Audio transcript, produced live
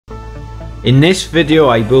In this video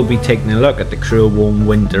I will be taking a look at the Curie Warm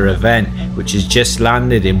Winter event, which has just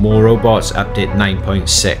landed in War Robots update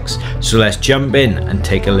 9.6, so let's jump in and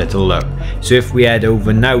take a little look. So if we head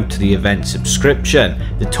over now to the event subscription,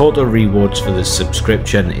 the total rewards for the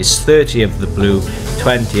subscription is 30 of the blue,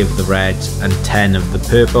 20 of the reds and 10 of the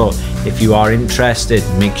purple. If you are interested,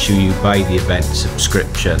 make sure you buy the event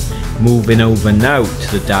subscription. Moving over now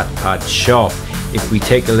to the datapad shop, if we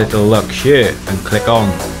take a little look here and click on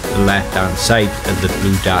the left hand side of the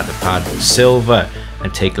blue datapad silver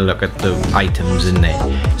and take a look at the items in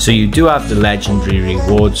there. So you do have the legendary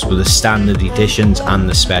rewards for the standard editions and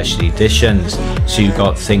the special editions. So you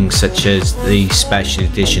got things such as the special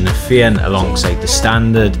edition of Fian alongside the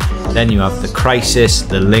standard. Then you have the Crisis,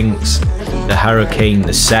 the Lynx, the Hurricane, the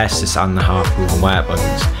Cestus and the Harpoon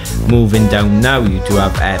weapons. Moving down now, you do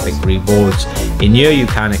have epic rewards. In here you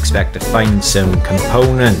can expect to find some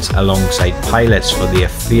components alongside pilots for the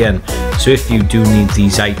Fian. So if you do need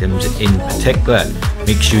these items in particular,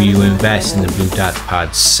 make sure you invest in the blue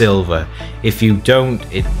datapad silver. If you don't,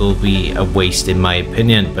 it will be a waste in my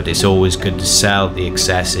opinion, but it's always good to sell the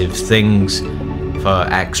excessive things for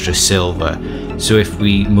extra silver. So if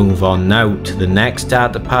we move on now to the next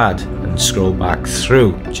datapad and scroll back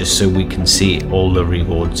through just so we can see all the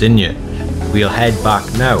rewards in here, we'll head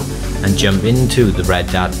back now and jump into the red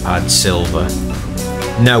datapad silver.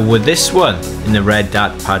 Now with this one, in the red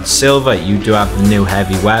datapad silver, you do have the new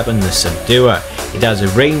heavy weapon, the Subduer. It has a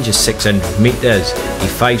range of 600 meters, a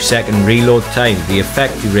 5-second reload time, the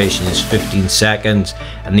effect duration is 15 seconds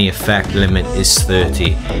and the effect limit is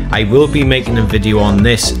 30. I will be making a video on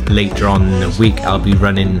this later on in the week. I'll be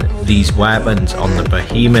running these weapons on the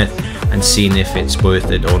Behemoth and seeing if it's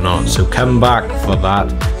worth it or not. So come back for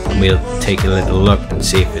that and we'll take a little look and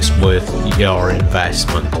see if it's worth your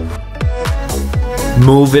investment.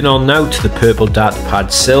 Moving on now to the purple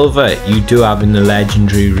datapad silver, you do have in the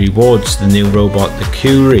legendary rewards the new robot, the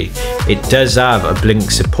Curie. It does have a blink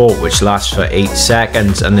support which lasts for 8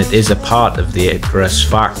 seconds and it is a part of the Icarus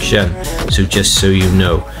faction, so just so you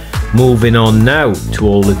know. Moving on now to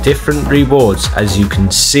all the different rewards, as you can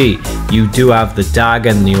see, you do have the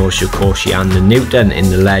Dagon, the Oshokoshi and the Newton in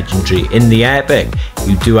the legendary. In the epic,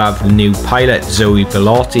 you do have the new pilot Zoe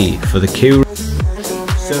Bellotti for the Curie.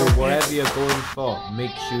 So whatever you're going for,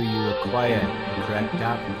 make sure you acquire the correct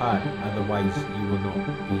datapad, otherwise you will not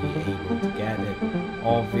be able to get it.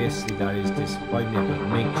 Obviously that is disappointing, but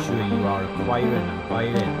make sure you are acquiring and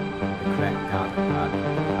buying the correct datapad,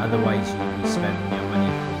 otherwise you will be spending your money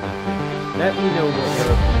for nothing. Let me know what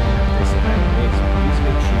your opinion of this event is. Please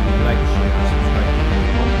make sure you like, share and subscribe to the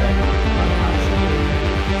content. I'll catch you later.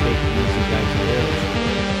 Take it easy guys.